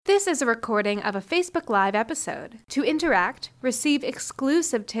This is a recording of a Facebook Live episode. To interact, receive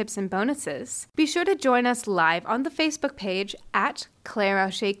exclusive tips and bonuses, be sure to join us live on the Facebook page at Claire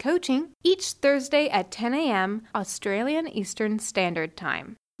O'Shea Coaching each Thursday at 10 a.m. Australian Eastern Standard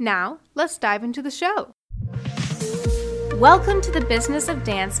Time. Now, let's dive into the show. Welcome to the Business of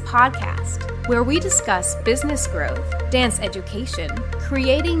Dance podcast, where we discuss business growth, dance education,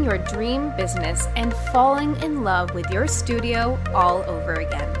 creating your dream business, and falling in love with your studio all over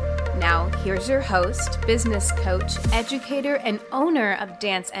again. Now, here's your host, business coach, educator, and owner of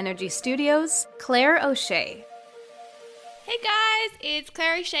Dance Energy Studios, Claire O'Shea. Hey guys, it's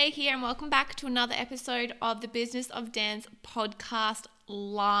Claire O'Shea here, and welcome back to another episode of the Business of Dance podcast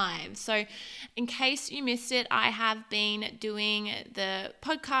live. So in case you missed it, I have been doing the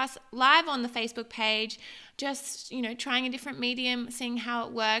podcast live on the Facebook page, just, trying a different medium, seeing how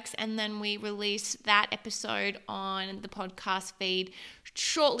it works. And then we release that episode on the podcast feed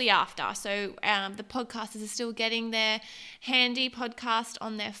shortly after. So the podcasters are still getting their handy podcast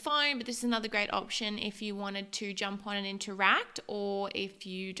on their phone, but this is another great option if you wanted to jump on and interact, or if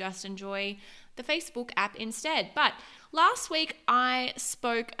you just enjoy the Facebook app instead. But last week I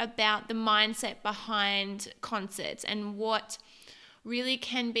spoke about the mindset behind concerts and what really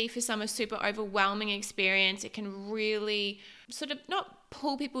can be for some a super overwhelming experience. It can really sort of not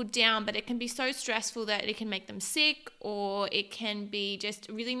pull people down, but it can be so stressful that it can make them sick, or it can be just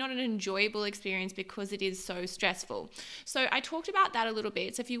really not an enjoyable experience because it is so stressful. So I talked about that a little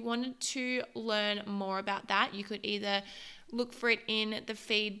bit. So if you wanted to learn more about that, you could either look for it in the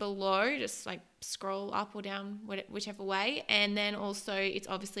feed below, just like scroll up or down, whichever way. And then also it's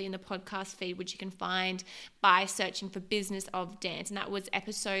obviously in the podcast feed, which you can find by searching for Business of Dance. And that was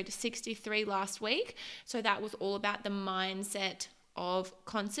episode 63 last week. So that was all about the mindset of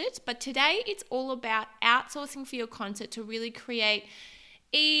concerts. But today it's all about outsourcing for your concert to really create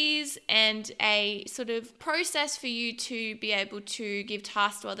ease and a sort of process for you to be able to give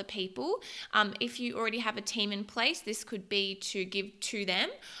tasks to other people. If you already have a team in place, this could be to give to them.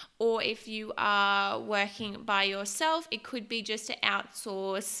 Or if you are working by yourself, it could be just to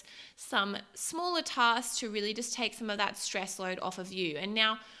outsource some smaller tasks to really just take some of that stress load off of you. And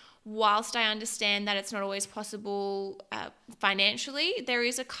now, whilst I understand that it's not always possible financially, there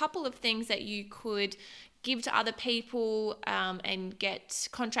is a couple of things that you could give to other people and get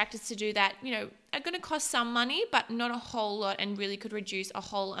contractors to do that, are going to cost some money, but not a whole lot, and really could reduce a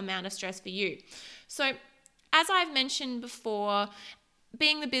whole amount of stress for you. So as I've mentioned before,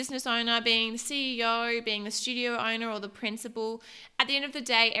 being the business owner, being the CEO, being the studio owner or the principal, at the end of the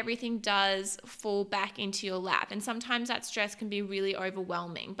day, everything does fall back into your lap. And sometimes that stress can be really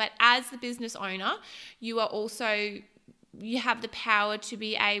overwhelming. But as the business owner, you have the power to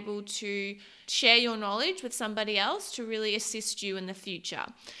be able to share your knowledge with somebody else to really assist you in the future.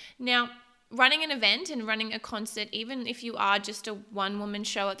 Now, running an event and running a concert, even if you are just a one-woman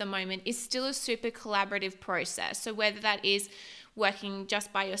show at the moment, is still a super collaborative process. So whether that is working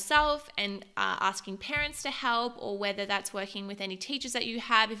just by yourself and asking parents to help, or whether that's working with any teachers that you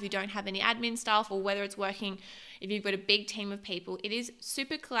have if you don't have any admin staff, or whether it's working if you've got a big team of people, it is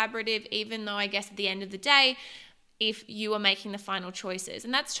super collaborative, even though I guess at the end of the day, if you are making the final choices.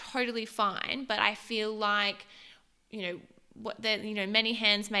 And that's totally fine, but I feel like, many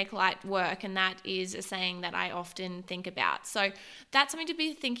hands make light work, and that is a saying that I often think about. So that's something to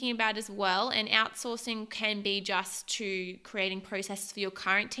be thinking about as well. And outsourcing can be just to creating processes for your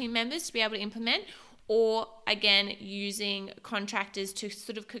current team members to be able to implement, or again, using contractors to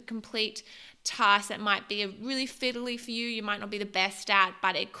sort of complete tasks that might be really fiddly for you. You might not be the best at,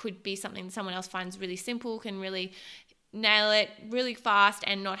 but it could be something someone else finds really simple, can really nail it really fast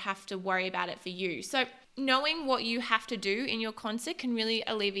and not have to worry about it for you. So knowing what you have to do in your concert can really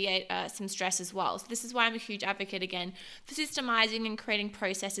alleviate some stress as well. So this is why I'm a huge advocate, again, for systemizing and creating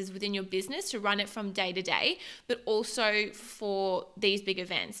processes within your business to run it from day to day, but also for these big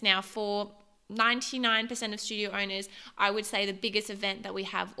events. Now, for 99% of studio owners, I would say the biggest event that we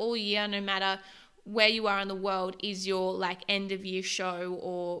have all year, no matter where you are in the world, is your end of year show.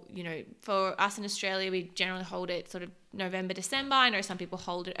 Or, for us in Australia, we generally hold it sort of November, December. I know some people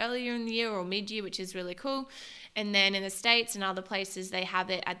hold it earlier in the year or mid-year, which is really cool. And then in the States and other places, they have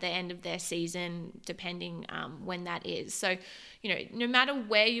it at the end of their season, depending when that is. So, no matter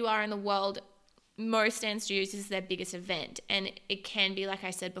where you are in the world, most dance studios is their biggest event. And it can be, like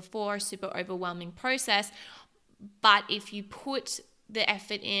I said before, a super overwhelming process. But if you put the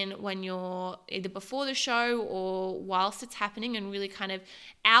effort in when you're either before the show or whilst it's happening, and really kind of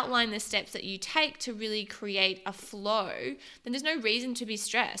outline the steps that you take to really create a flow, then there's no reason to be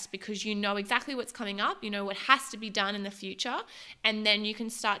stressed, because you know exactly what's coming up, you know what has to be done in the future, and then you can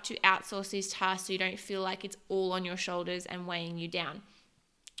start to outsource these tasks so you don't feel like it's all on your shoulders and weighing you down.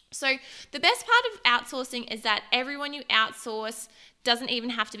 So the best part of outsourcing is that everyone you outsource doesn't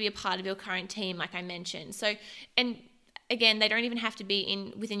even have to be a part of your current team, like I mentioned. So, and again, they don't even have to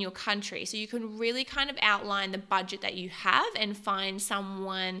be within your country. So you can really kind of outline the budget that you have and find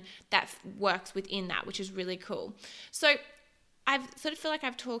someone that works within that, which is really cool. So I sort of feel like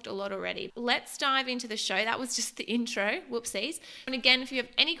I've talked a lot already. Let's dive into the show. That was just the intro. Whoopsies. And again, if you have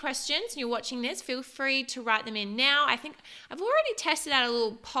any questions and you're watching this, feel free to write them in now. I think I've already tested out a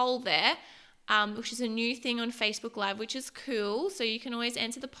little poll there, which is a new thing on Facebook Live, which is cool. So you can always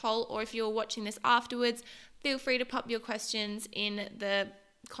answer the poll, or if you're watching this afterwards, feel free to pop your questions in the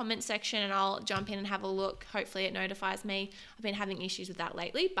comment section and I'll jump in and have a look. Hopefully it notifies me. I've been having issues with that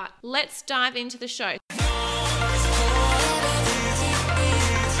lately, but let's dive into the show.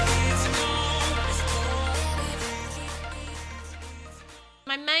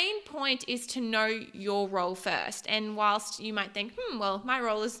 My main point is to know your role first. And whilst you might think, well, my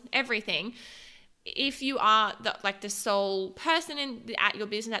role is everything, if you are the sole person at your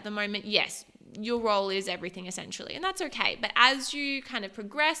business at the moment, yes, your role is everything essentially, and that's okay. But as you kind of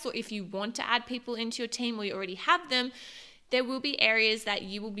progress, or if you want to add people into your team or you already have them, there will be areas that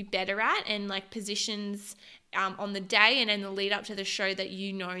you will be better at, and like positions on the day and in the lead up to the show that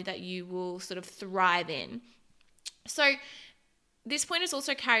you know that you will sort of thrive in. So this point is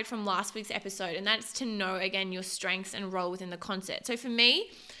also carried from last week's episode, and that's to know, again, your strengths and role within the concert. So for me,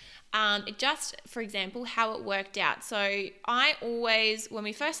 for example, how it worked out. So I always, when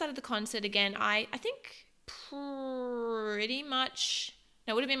we first started the concert, again, I think pretty much,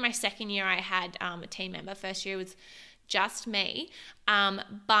 it would have been my second year I had a team member. First year was just me.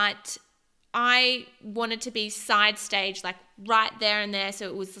 But I wanted to be side stage, like right there and there. So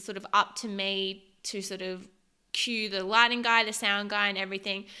it was sort of up to me to sort of cue the lighting guy, the sound guy, and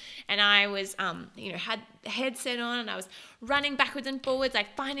everything. And I was, had the headset on, and I was running backwards and forwards,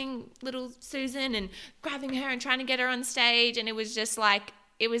 like finding little Susan and grabbing her and trying to get her on stage. And it was just like,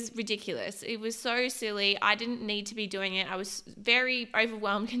 it was ridiculous. It was so silly. I didn't need to be doing it. I was very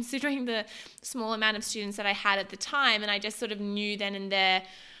overwhelmed considering the small amount of students that I had at the time. And I just sort of knew then and there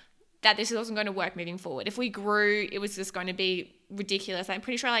that this wasn't going to work moving forward. If we grew, it was just going to be ridiculous. I'm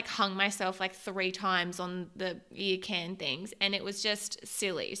pretty sure I hung myself 3 times on the ear can things, and it was just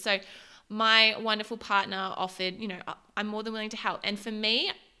silly. So my wonderful partner offered, I'm more than willing to help. And for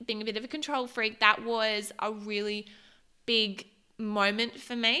me, being a bit of a control freak, that was a really big moment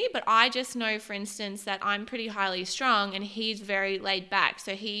for me. But I just know, for instance, that I'm pretty highly strung and he's very laid back.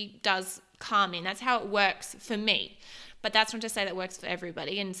 So he does calm in. That's how it works for me. But that's not to say that works for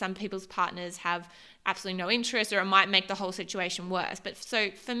everybody. And some people's partners have absolutely no interest, or it might make the whole situation worse. But so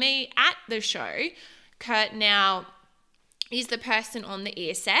for me at the show, Kurt now is the person on the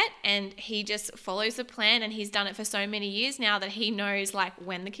ear set, and he just follows the plan, and he's done it for so many years now that he knows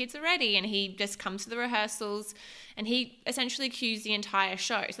when the kids are ready, and he just comes to the rehearsals and he essentially cues the entire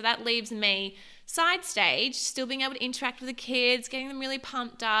show. So that leaves me side stage, still being able to interact with the kids, getting them really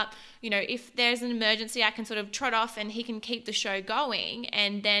pumped up. If there's an emergency, I can sort of trot off and he can keep the show going,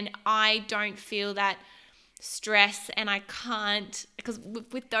 and then I don't feel that stress, and I can't, because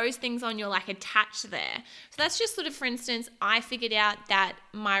with those things on, you're attached there. So that's just sort of, for instance, I figured out that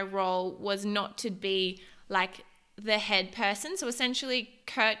my role was not to be the head person. So essentially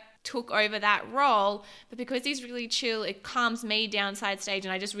Kurt took over that role, but because he's really chill, it calms me down side stage,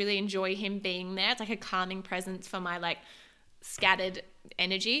 and I just really enjoy him being there. It's like a calming presence for my scattered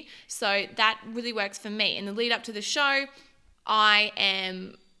energy. So that really works for me. In the lead up to the show, I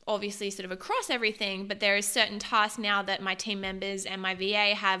am obviously sort of across everything, but there is certain tasks now that my team members and my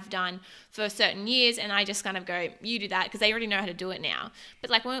VA have done for certain years, and I just kind of go, you do that, because they already know how to do it now. But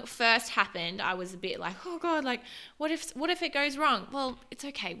when it first happened, I was a bit oh God, what if it goes wrong? Well, it's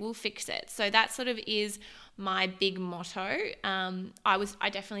okay, we'll fix it. So that sort of is my big motto. I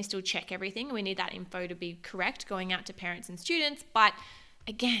definitely still check everything. We need that info to be correct going out to parents and students, but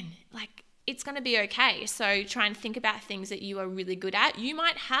again, it's going to be okay. So try and think about things that you are really good at. You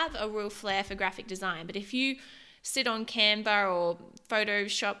might have a real flair for graphic design, but if you sit on Canva or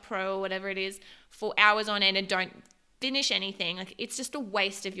Photoshop Pro or whatever it is for hours on end and don't finish anything, it's just a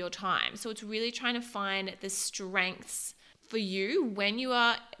waste of your time. So it's really trying to find the strengths for you when you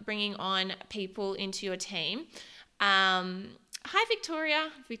are bringing on people into your team. Hi, Victoria.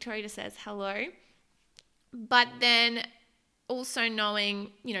 Victoria just says hello. But then also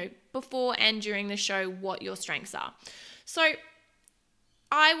knowing, before and during the show what your strengths are. So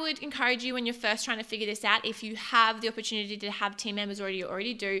I would encourage you when you're first trying to figure this out, if you have the opportunity to have team members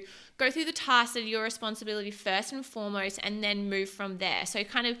already do, go through the tasks that are your responsibility first and foremost, and then move from there. So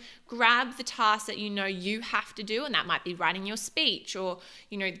kind of grab the tasks that you have to do, and that might be writing your speech or,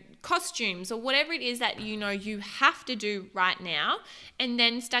 costumes or whatever it is that you have to do right now, and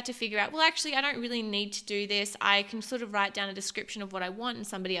then start to figure out, well, actually, I don't really need to do this. I can sort of write down a description of what I want and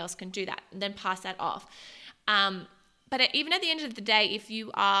somebody else can do that, and then pass that off. But even at the end of the day, if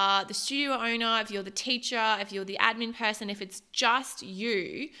you are the studio owner, if you're the teacher, if you're the admin person, if it's just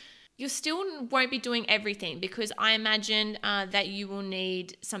you still won't be doing everything, because I imagine that you will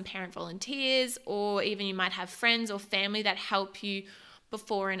need some parent volunteers, or even you might have friends or family that help you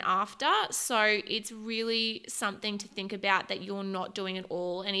before and after. So it's really something to think about, that you're not doing it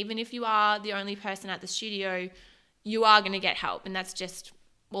all. And even if you are the only person at the studio, you are going to get help, and that's just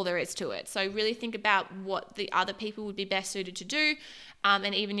all there is to it. So really think about what the other people would be best suited to do.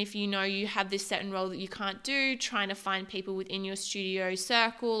 And even if you have this certain role that you can't do, trying to find people within your studio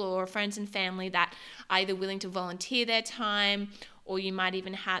circle or friends and family that are either willing to volunteer their time, or you might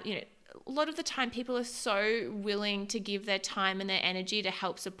even have, a lot of the time people are so willing to give their time and their energy to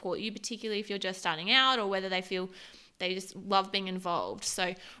help support you, particularly if you're just starting out, or whether they feel they just love being involved.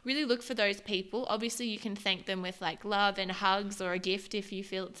 So really look for those people. Obviously, you can thank them with like love and hugs or a gift if you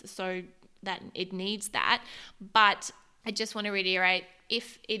feel so that it needs that. But I just want to reiterate,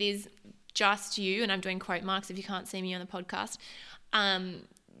 if it is just you, and I'm doing quote marks if you can't see me on the podcast,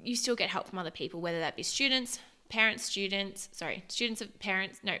 you still get help from other people, whether that be parents of students,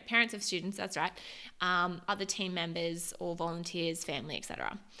 that's right, other team members or volunteers, family,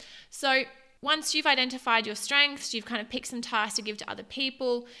 etc. So once you've identified your strengths, you've kind of picked some tasks to give to other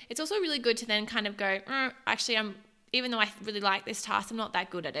people, it's also really good to then kind of go, actually, even though I really like this task, I'm not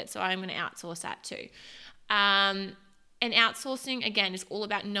that good at it, so I'm going to outsource that too. And outsourcing, again, is all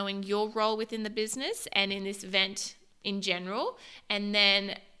about knowing your role within the business and in this event in general, and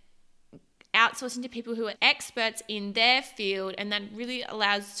then outsourcing to people who are experts in their field, and that really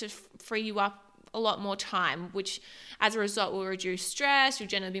allows to free you up a lot more time, which as a result will reduce stress, you'll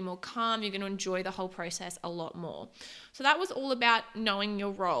generally be more calm, you're going to enjoy the whole process a lot more. So that was all about knowing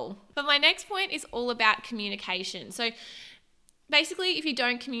your role. But my next point is all about communication. So basically, if you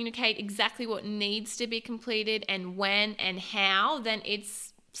don't communicate exactly what needs to be completed and when and how, then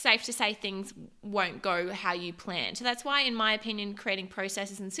it's safe to say things won't go how you plan. So that's why, in my opinion, creating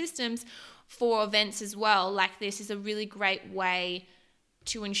processes and systems for events as well, like this, is a really great way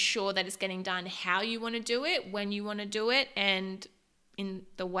to ensure that it's getting done how you want to do it, when you want to do it, and in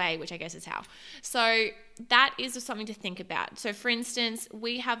the way, which I guess is how. So that is something to think about. So for instance,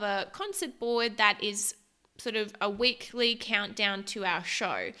 we have a concert board that is sort of a weekly countdown to our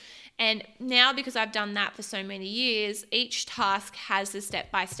show. And now, because I've done that for so many years, each task has the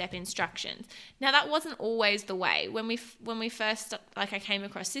step-by-step instructions. Now, that wasn't always the way. When we first, I came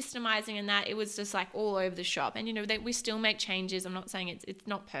across systemizing and that, it was just like all over the shop. And, we still make changes. I'm not saying it's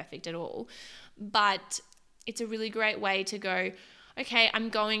not perfect at all, but it's a really great way to go, okay, I'm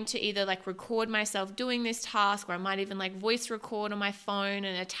going to either record myself doing this task, or I might even voice record on my phone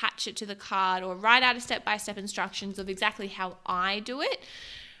and attach it to the card, or write out a step-by-step instructions of exactly how I do it.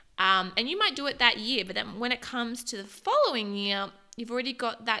 And you might do it that year, but then when it comes to the following year, you've already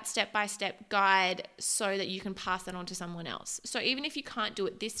got that step-by-step guide so that you can pass that on to someone else. So even if you can't do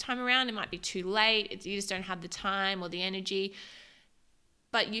it this time around, it might be too late, you just don't have the time or the energy,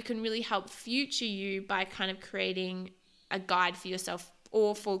 but you can really help future you by kind of creating a guide for yourself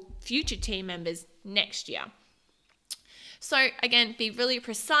or for future team members next year. So again, be really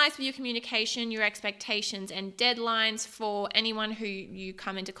precise with your communication, your expectations and deadlines for anyone who you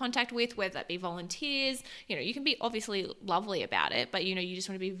come into contact with, whether that be volunteers. You can be obviously lovely about it, but you just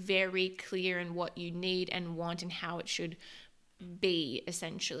want to be very clear in what you need and want and how it should be,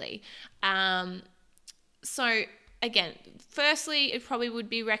 essentially. So again, firstly, it probably would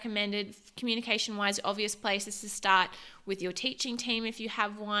be recommended communication-wise, obvious places to start with your teaching team if you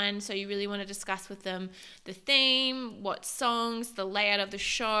have one. So you really want to discuss with them the theme, what songs, the layout of the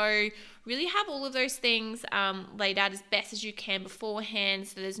show. Really have all of those things laid out as best as you can beforehand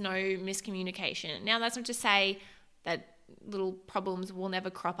so there's no miscommunication. Now, that's not to say that little problems will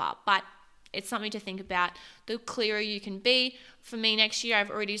never crop up, but it's something to think about. The clearer you can be. For me, next year,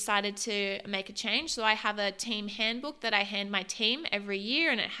 I've already decided to make a change. So I have a team handbook that I hand my team every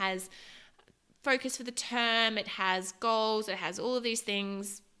year, and it has focus for the term, it has goals, it has all of these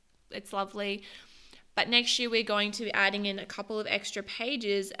things. It's lovely. But next year, we're going to be adding in a couple of extra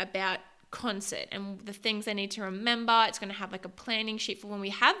pages about concert and the things they need to remember. It's going to have like a planning sheet for when we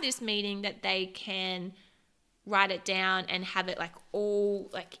have this meeting that they can write it down and have it like all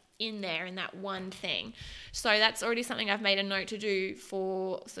like in there in that one thing. So that's already something I've made a note to do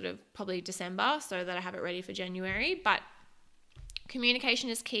for sort of probably December so that I have it ready for January. But communication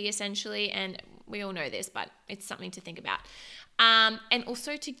is key essentially, and we all know this, but it's something to think about. And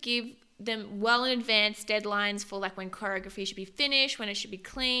also to give them well in advance deadlines for like when choreography should be finished, when it should be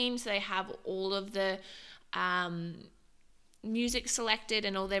clean, so they have all of the music selected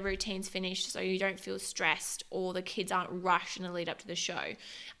and all their routines finished, so you don't feel stressed or the kids aren't rushed in the lead up to the show.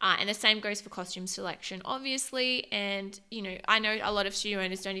 And the same goes for costume selection, obviously. And I know a lot of studio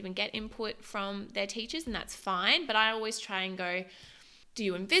owners don't even get input from their teachers, and that's fine, but I always try and go, do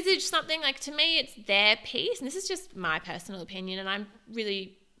you envisage something? Like, to me, it's their piece, and this is just my personal opinion, and I'm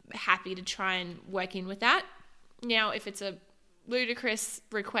really happy to try and work in with that. Now, if it's a ludicrous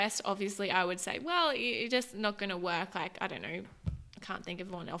request, obviously I would say, well, you're just not going to work. Like, I don't know, I can't think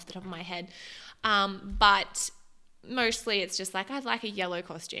of one off the top of my head. But mostly it's just like, I'd like a yellow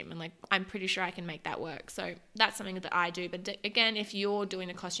costume, and like, I'm pretty sure I can make that work. So that's something that I do. But again, if you're doing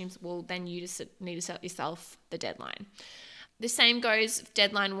the costumes, well, then you just need to set yourself the deadline. The same goes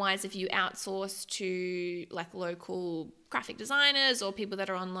deadline-wise if you outsource to like local graphic designers or people that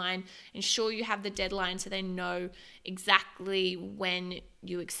are online. Ensure you have the deadline so they know exactly when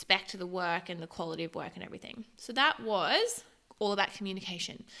you expect the work and the quality of work and everything. So that was all about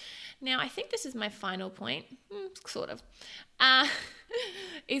communication. Now, I think this is my final point, sort of,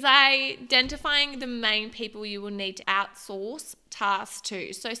 is identifying the main people you will need to outsource tasks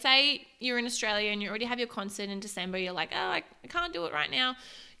to. So say you're in Australia and you already have your concert in December, you're like, oh, I can't do it right now.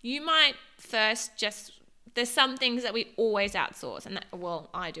 You might first there's some things that we always outsource, and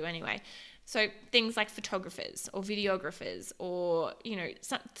I do anyway. So things like photographers or videographers, or,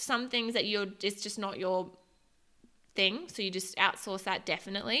 some things that it's just not your thing, so you just outsource that,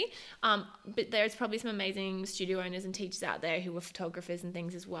 definitely. But there's probably some amazing studio owners and teachers out there who are photographers and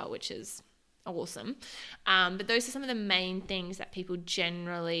things as well, which is awesome. But those are some of the main things that people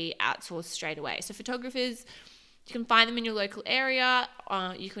generally outsource straight away. So photographers, you can find them in your local area.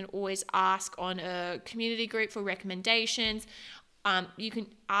 You can always ask on a community group for recommendations. You can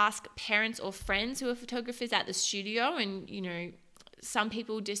ask parents or friends who are photographers at the studio, and some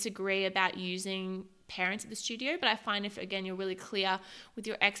people disagree about using parents at the studio, but I find if, again, you're really clear with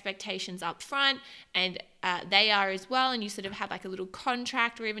your expectations up front, and they are as well, and you sort of have like a little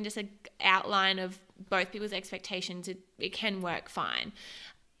contract or even just an outline of both people's expectations, it can work fine.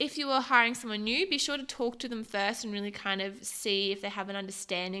 If you are hiring someone new, be sure to talk to them first and really kind of see if they have an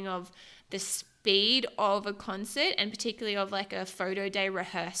understanding of the speed of a concert, and particularly of like a photo day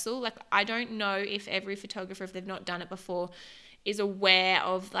rehearsal. Like, I don't know if every photographer, if they've not done it before, is aware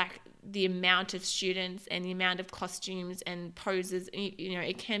of like the amount of students and the amount of costumes and poses.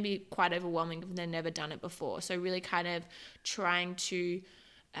 It can be quite overwhelming if they've never done it before. So really kind of trying to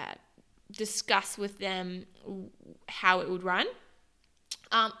discuss with them how it would run.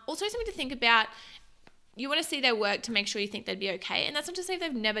 Also something to think about, you want to see their work to make sure you think they'd be okay. And that's not to say if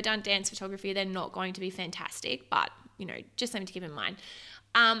they've never done dance photography, they're not going to be fantastic, but just something to keep in mind.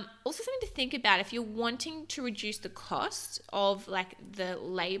 Also something to think about if you're wanting to reduce the cost of like the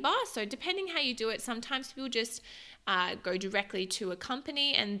labor. So depending how you do it, sometimes people just go directly to a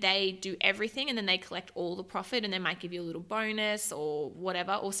company and they do everything, and then they collect all the profit, and they might give you a little bonus or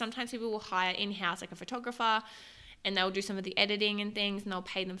whatever. Or sometimes people will hire in-house like a photographer, and they'll do some of the editing and things, and they'll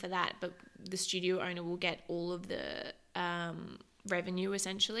pay them for that, but the studio owner will get all of the revenue,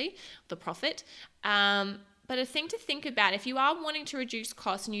 essentially, the profit. But a thing to think about, if you are wanting to reduce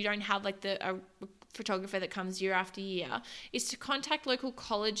costs and you don't have like a photographer that comes year after year, is to contact local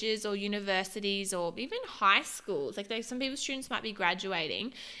colleges or universities or even high schools. Like some people's students might be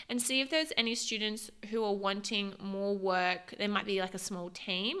graduating, and see if there's any students who are wanting more work. There might be like a small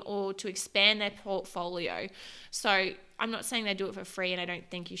team, or to expand their portfolio. So I'm not saying they do it for free, and I don't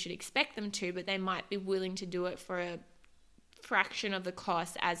think you should expect them to, but they might be willing to do it for a fraction of the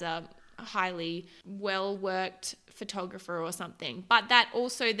cost as a highly well-worked photographer or something. But that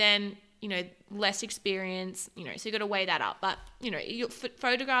also then, less experience, so you got to weigh that up. But, your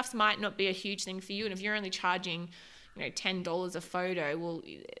photographs might not be a huge thing for you. And if you're only charging, $10 a photo, well,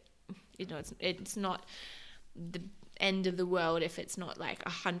 it's not the end of the world if it's not like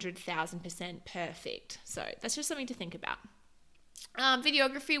 100,000% perfect. So that's just something to think about.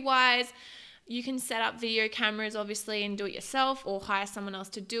 Videography wise, You can set up video cameras, obviously, and do it yourself or hire someone else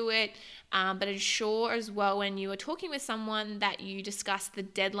to do it. But ensure as well when you are talking with someone that you discuss the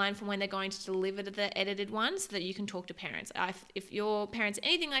deadline for when they're going to deliver the edited one so that you can talk to parents. If your parents are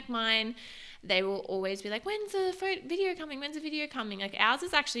anything like mine, they will always be like, when's the video coming? When's the video coming? Like ours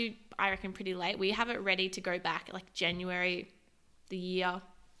is actually, I reckon, pretty late. We have it ready to go back like January the year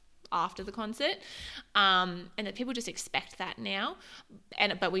after the concert, and that people just expect that now,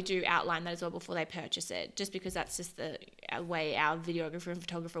 but we do outline that as well before they purchase it, just because that's just the way our videographer and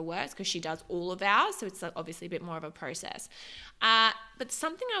photographer works, because she does all of ours, so it's obviously a bit more of a process. But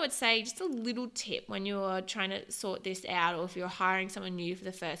something I would say, just a little tip when you're trying to sort this out, or if you're hiring someone new for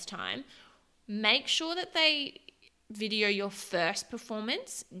the first time, make sure that they video your first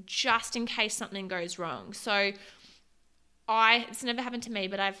performance just in case something goes wrong. So it's never happened to me,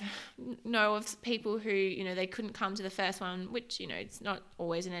 but I've know of people who, you know, they couldn't come to the first one, which, you know, it's not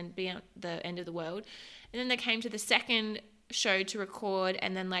always the end of the world. And then they came to the second show to record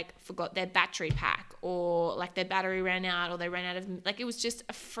and then like forgot their battery pack, or like their battery ran out, or they ran out of, like, it was just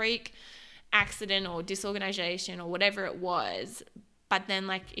a freak accident or disorganization or whatever it was. But then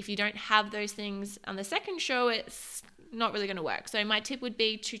like if you don't have those things on the second show, it's not really going to work. So my tip would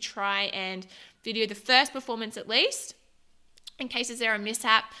be to try and video the first performance at least, in case there are a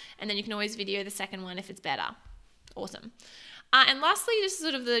mishap, and then you can always video the second one if it's better. Awesome. And lastly, this is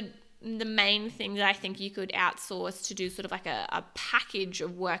sort of the main thing that I think you could outsource to do sort of like a package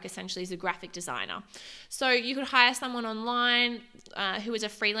of work, essentially, as a graphic designer. So you could hire someone online who is a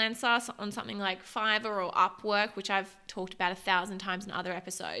freelancer on something like Fiverr or Upwork, which I've talked about 1,000 times in other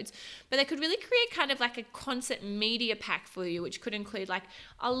episodes. But they could really create kind of like a concept media pack for you, which could include like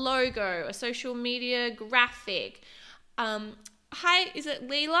a logo, a social media graphic. Hi, is it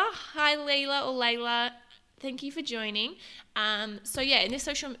Leela? Hi, Leela or Layla. Thank you for joining. So yeah, in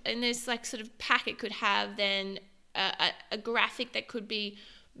this like sort of pack, it could have then a graphic that could be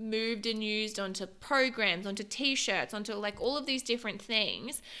moved and used onto programs, onto t-shirts, onto like all of these different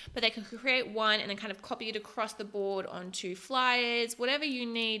things. But they could create one and then kind of copy it across the board onto flyers, whatever you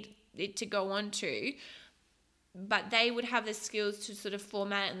need it to go onto. But they would have the skills to sort of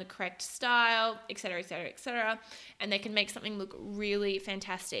format it in the correct style, et cetera, et cetera, et cetera. And they can make something look really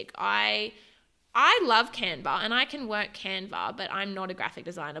fantastic. I love Canva and I can work Canva, but I'm not a graphic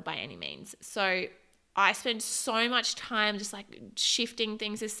designer by any means. So I spend so much time just like shifting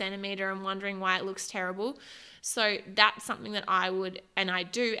things a centimeter and wondering why it looks terrible. So that's something that I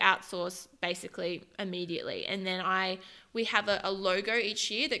do outsource basically immediately. And then we have a logo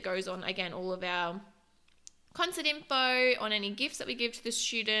each year that goes on, again, all of our concert info, on any gifts that we give to the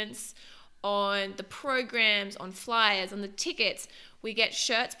students, on the programs, on flyers, on the tickets. We get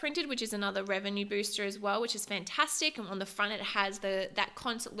shirts printed, which is another revenue booster as well, which is fantastic. And on the front, it has that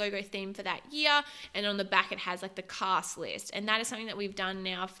concert logo theme for that year. And on the back, it has like the cast list. And that is something that we've done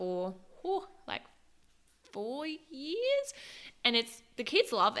now for like 4 years. And the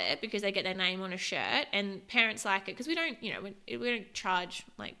kids love it because they get their name on a shirt, and parents like it because we don't charge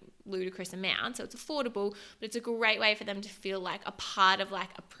like ludicrous amounts, so it's affordable, but it's a great way for them to feel like a part of like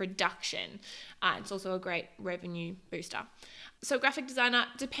a production. It's also a great revenue booster. So graphic designer,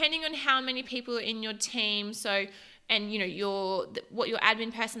 depending on how many people are in your team, and you know what your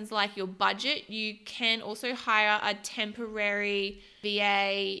admin person's like, your budget, you can also hire a temporary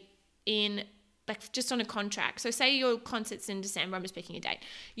VA in like just on a contract. So say your concert's in December, I'm just picking a date.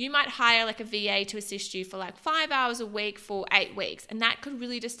 You might hire like a VA to assist you for like 5 hours a week for 8 weeks. And that could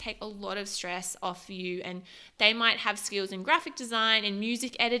really just take a lot of stress off you. And they might have skills in graphic design and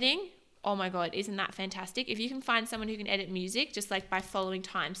music editing. Oh my God, isn't that fantastic? If you can find someone who can edit music just like by following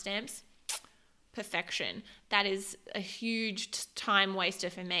timestamps, perfection. That is a huge time waster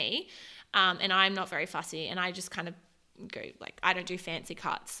for me. And I'm not very fussy, and I just kind of go like, I don't do fancy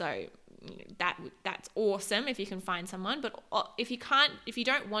cuts. So that's awesome if you can find someone. But if you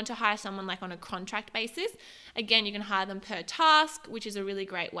don't want to hire someone like on a contract basis, again, you can hire them per task, which is a really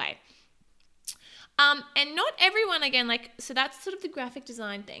great way. And not everyone, again, like, so that's sort of the graphic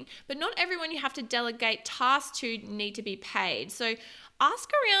design thing, but not everyone you have to delegate tasks to need to be paid. So ask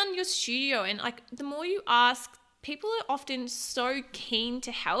around your studio, and like the more you ask, people are often so keen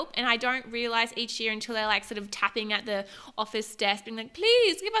to help, and I don't realize each year until they're like sort of tapping at the office desk being like,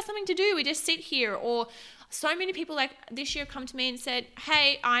 please give us something to do, we just sit here. Or so many people like this year come to me and said,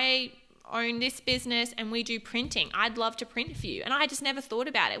 hey, I own this business and we do printing, I'd love to print for you. And I just never thought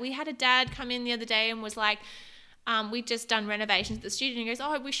about it. We had a dad come in the other day and was like, we'd just done renovations at the studio, and he goes,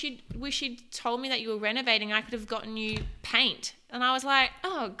 oh, I wish you'd told me that you were renovating, I could have gotten you paint. And I was like,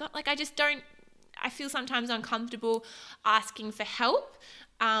 oh God, like I feel sometimes uncomfortable asking for help.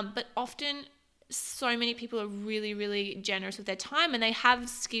 But often so many people are really, really generous with their time, and they have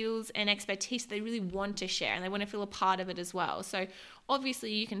skills and expertise they really want to share, and they want to feel a part of it as well. So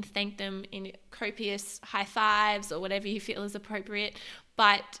obviously you can thank them in copious high fives or whatever you feel is appropriate,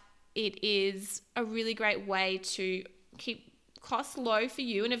 but it is a really great way to keep costs low for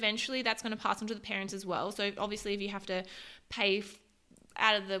you, and eventually that's going to pass on to the parents as well. So obviously if you have to pay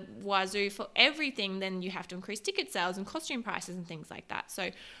out of the wazoo for everything, then you have to increase ticket sales and costume prices and things like that. So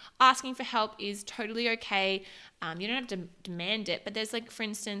asking for help is totally okay. You don't have to demand it, but there's like, for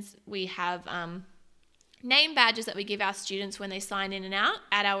instance, we have name badges that we give our students when they sign in and out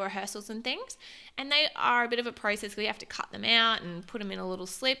at our rehearsals and things. And they are a bit of a process. We have to cut them out and put them in a little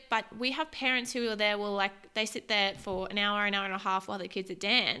slip. But we have parents who are there, they sit there for an hour and a half while their kids are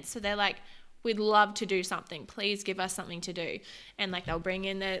dance. So they're like, we'd love to do something. Please give us something to do. And like, they'll bring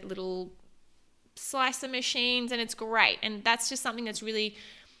in their little slicer machines, and it's great. And that's just something that's really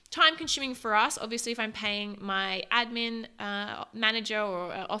time consuming for us. Obviously, if I'm paying my admin manager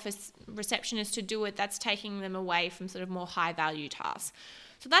or office receptionist to do it, that's taking them away from sort of more high value tasks.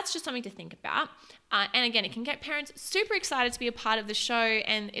 So that's just something to think about. And again, it can get parents super excited to be a part of the show,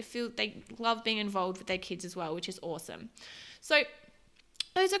 and they love being involved with their kids as well, which is awesome. So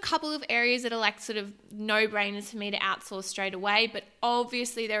those are a couple of areas that are like sort of no-brainers for me to outsource straight away, but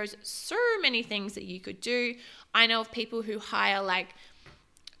obviously there is so many things that you could do. I know of people who hire like,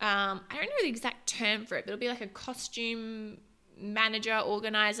 I don't know the exact term for it, but it'll be like a costume manager,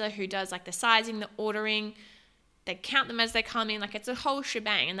 organizer who does like the sizing, the ordering. They count them as they come in. Like, it's a whole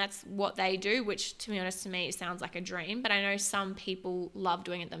shebang, and that's what they do, which to be honest, to me, it sounds like a dream, but I know some people love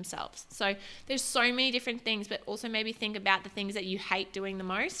doing it themselves. So there's so many different things, but also maybe think about the things that you hate doing the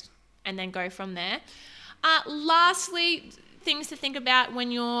most and then go from there. Lastly, things to think about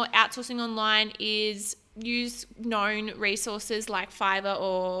when you're outsourcing online is use known resources like Fiverr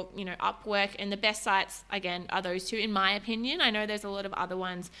or, Upwork, and the best sites, again, are those two, in my opinion. I know there's a lot of other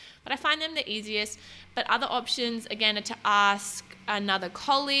ones, but I find them the easiest. But other options, again, are to ask another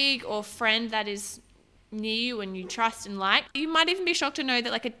colleague or friend that is near you and you trust and like. You might even be shocked to know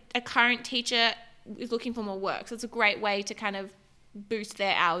that like a current teacher is looking for more work. So it's a great way to kind of boost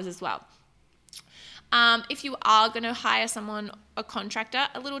their hours as well. If you are going to hire someone, a contractor,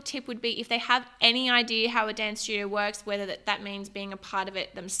 a little tip would be if they have any idea how a dance studio works, whether that means being a part of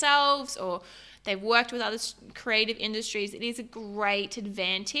it themselves or they've worked with other creative industries, it is a great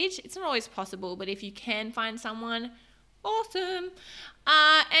advantage. It's not always possible, but if you can find someone, awesome.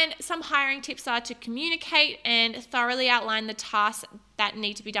 And some hiring tips are to communicate and thoroughly outline the tasks that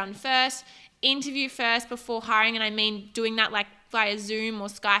need to be done first. Interview first before hiring, and I mean doing that like via Zoom or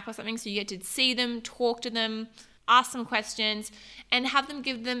Skype or something, so you get to see them, talk to them, ask some questions, and have them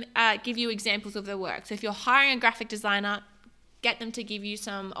give you examples of their work. So if you're hiring a graphic designer, get them to give you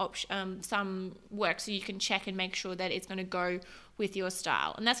some work so you can check and make sure that it's going to go with your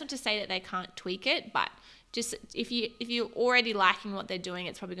style. And that's not to say that they can't tweak it, but just if you're already liking what they're doing,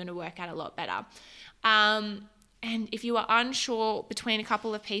 it's probably going to work out a lot better. And if you are unsure between a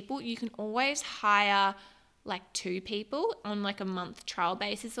couple of people, you can always hire like 2 people on like a month trial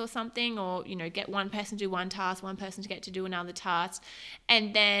basis or something, or, get one person to do one task, one person to get to do another task.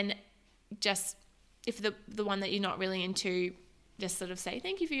 And then just, if the one that you're not really into, just sort of say,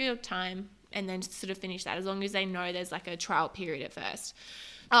 thank you for your time, and then sort of finish that, as long as they know there's like a trial period at first.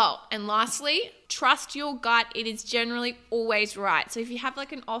 Oh, and lastly, trust your gut. It is generally always right. So if you have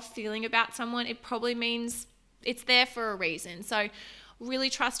like an off feeling about someone, it probably means it's there for a reason. So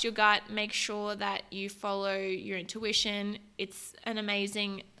really trust your gut. Make sure that you follow your intuition. It's an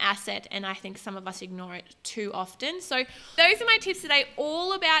amazing asset, and I think some of us ignore it too often. So those are my tips today,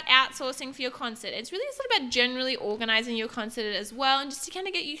 all about outsourcing for your concert. It's really sort of about generally organizing your concert as well, and just to kind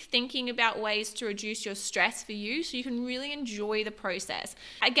of get you thinking about ways to reduce your stress for you so you can really enjoy the process.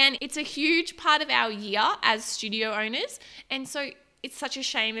 Again, it's a huge part of our year as studio owners, and so it's such a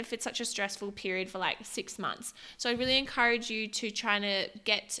shame if it's such a stressful period for like 6 months. So I really encourage you to try to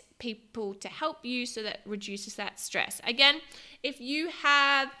get people to help you so that reduces that stress. Again, if you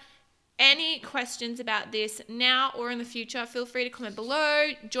have any questions about this now or in the future, feel free to comment below,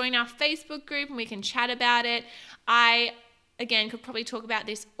 join our Facebook group and we can chat about it. I, again, could probably talk about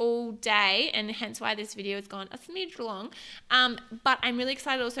this all day, and hence why this video has gone a smidge long. But I'm really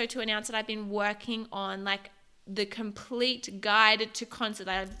excited also to announce that I've been working on like the complete guide to concert.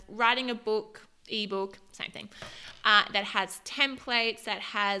 I'm writing a book, ebook, same thing, that has templates, that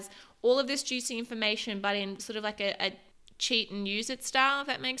has all of this juicy information, but in sort of like a cheat and use it style, if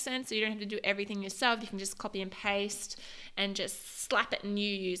that makes sense. So you don't have to do everything yourself. You can just copy and paste and just slap it and you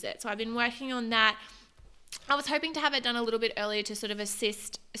use it. So I've been working on that. I was hoping to have it done a little bit earlier to sort of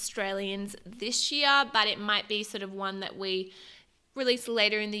assist Australians this year, but it might be sort of one that we release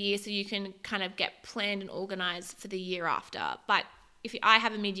later in the year so you can kind of get planned and organized for the year after. But I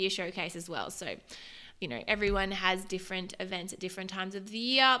have a mid-year showcase as well, so everyone has different events at different times of the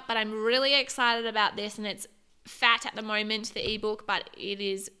year, but I'm really excited about this, and it's fat at the moment, the ebook, but it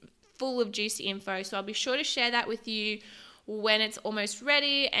is full of juicy info, so I'll be sure to share that with you when it's almost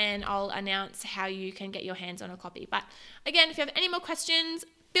ready, and I'll announce how you can get your hands on a copy. But again, if you have any more questions,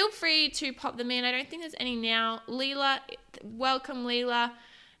 feel free to pop them in. I don't think there's any now. Leela, welcome Leela.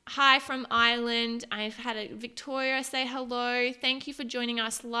 Hi from Ireland. I've had Victoria say hello. Thank you for joining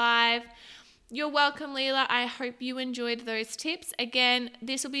us live. You're welcome, Leela. I hope you enjoyed those tips. Again,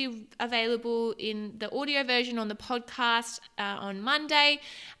 this will be available in the audio version on the podcast on Monday.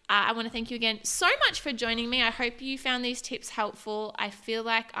 I want to thank you again so much for joining me. I hope you found these tips helpful. I feel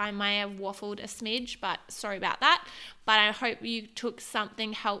like I may have waffled a smidge, but sorry about that. But I hope you took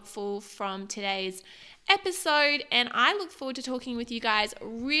something helpful from today's episode, and I look forward to talking with you guys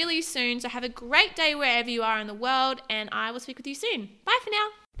really soon. So have a great day wherever you are in the world, and I will speak with you soon. Bye for now.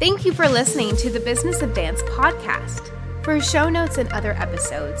 Thank you for listening to the Business of Dance podcast. For show notes and other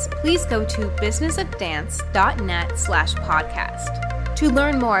episodes, please go to businessofdance.net/podcast. To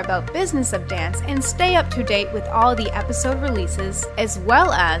learn more about Business of Dance and stay up to date with all the episode releases, as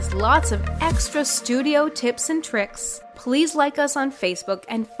well as lots of extra studio tips and tricks, please like us on Facebook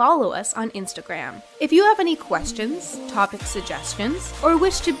and follow us on Instagram. If you have any questions, topic suggestions, or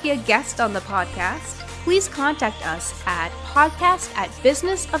wish to be a guest on the podcast, please contact us at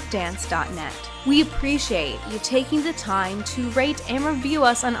podcast@businessofdance.net. We appreciate you taking the time to rate and review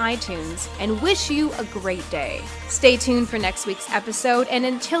us on iTunes and wish you a great day. Stay tuned for next week's episode, and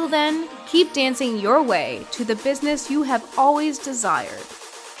until then, keep dancing your way to the business you have always desired.